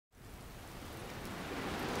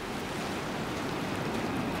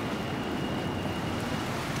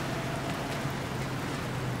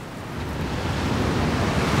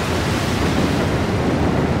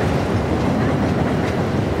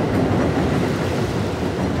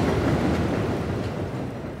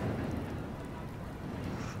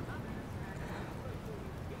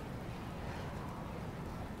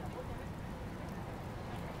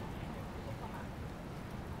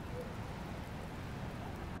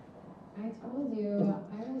I told you.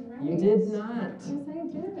 I was right. You did not. Yes, I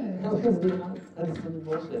did. That was not. That's some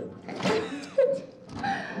bullshit.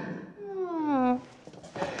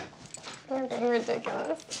 You're being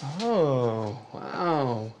ridiculous. Oh,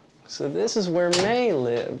 wow. So this is where May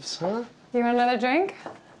lives, huh? You want another drink?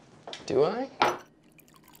 Do I?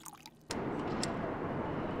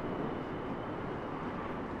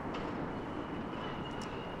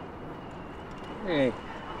 Hey.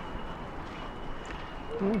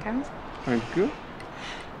 Okay. Thank you.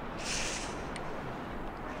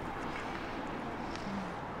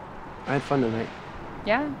 I had fun tonight.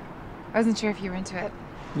 Yeah? I wasn't sure if you were into it.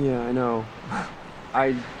 Yeah, I know.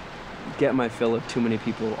 I get my fill of too many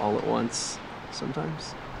people all at once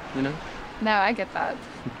sometimes, you know? No, I get that.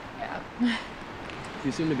 Yeah.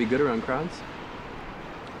 You seem to be good around crowds.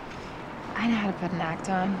 I know how to put an act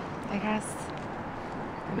on, I guess.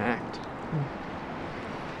 An act?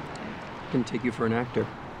 I can take you for an actor.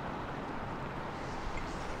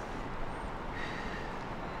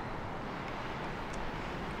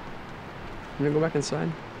 You gonna go back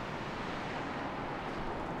inside?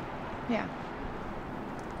 Yeah.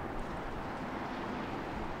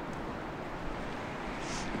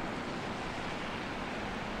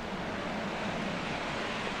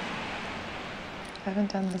 I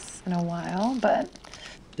haven't done this in a while, but...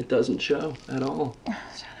 It doesn't show at all. Shut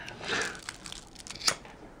up.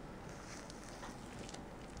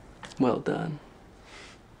 Well done.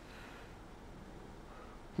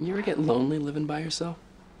 You ever get lonely living by yourself?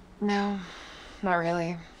 No, not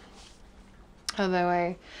really. Although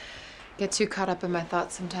I get too caught up in my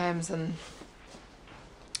thoughts sometimes, and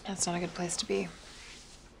that's not a good place to be.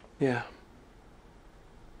 Yeah.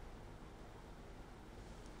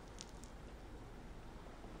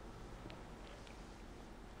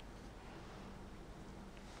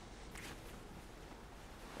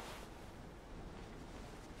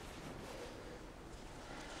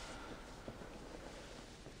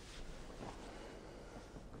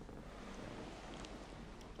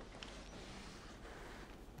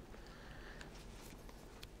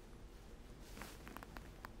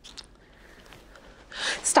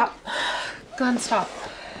 Stop. Glen, stop.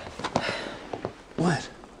 What?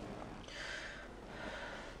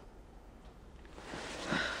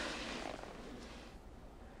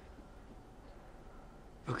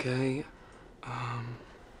 Okay. I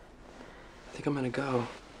think I'm gonna go.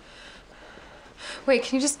 Wait,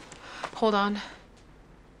 can you just hold on?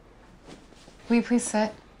 Will you please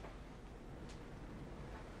sit?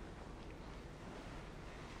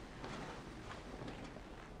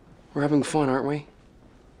 We're having fun, aren't we?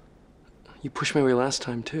 You pushed me away last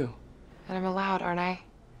time, too. And I'm allowed, aren't I?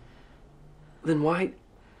 Then why...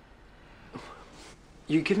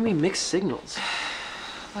 You're giving me mixed signals.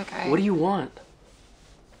 Look, What do you want?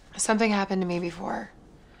 Something happened to me before.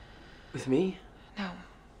 With me? No,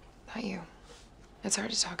 not you. It's hard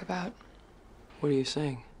to talk about. What are you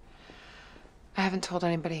saying? I haven't told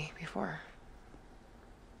anybody before.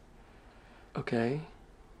 Okay.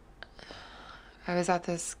 I was at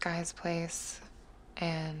this guy's place,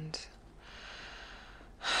 and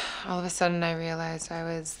all of a sudden I realized I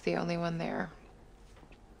was the only one there.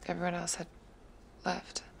 Everyone else had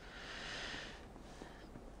left.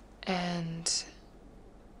 And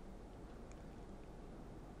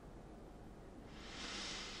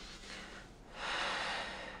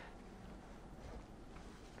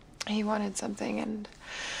he wanted something, and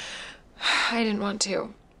I didn't want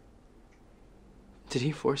to. Did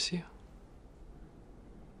he force you?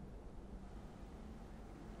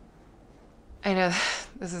 I know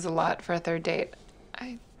this is a lot for a third date.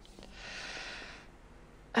 I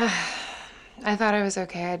thought I was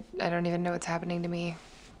okay. I don't even know what's happening to me.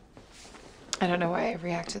 I don't know why I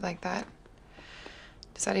reacted like that.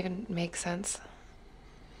 Does that even make sense?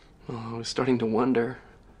 Well, I was starting to wonder.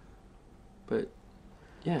 But,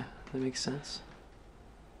 yeah, that makes sense.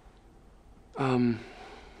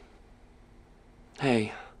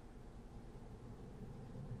 Hey.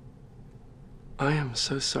 I am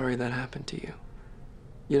so sorry that happened to you.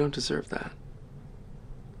 You don't deserve that.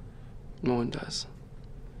 No one does.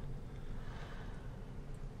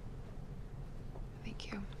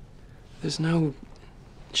 Thank you. There's no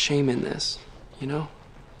shame in this, you know?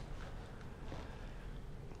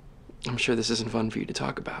 I'm sure this isn't fun for you to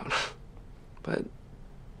talk about, but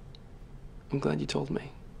I'm glad you told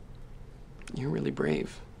me. You're really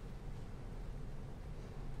brave.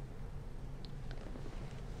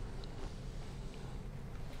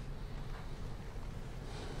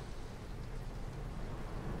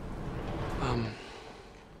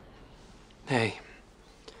 Hey.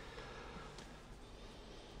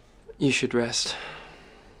 You should rest.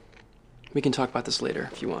 We can talk about this later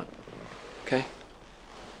if you want. okay?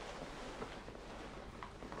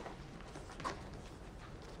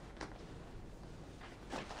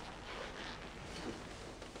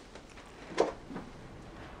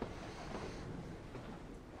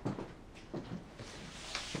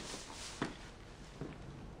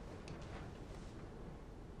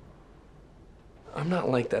 I'm not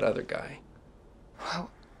like that other guy. Whoa,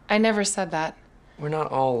 I never said that. We're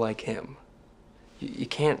not all like him. You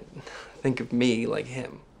can't think of me like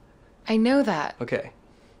him. I know that. Okay.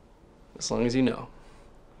 As long as you know.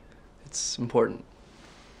 It's important.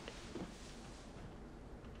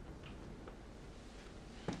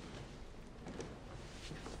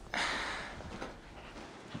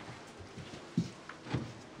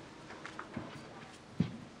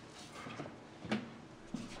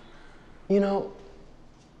 You know,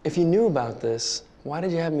 if you knew about this, why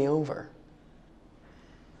did you have me over?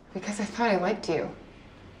 Because I thought I liked you.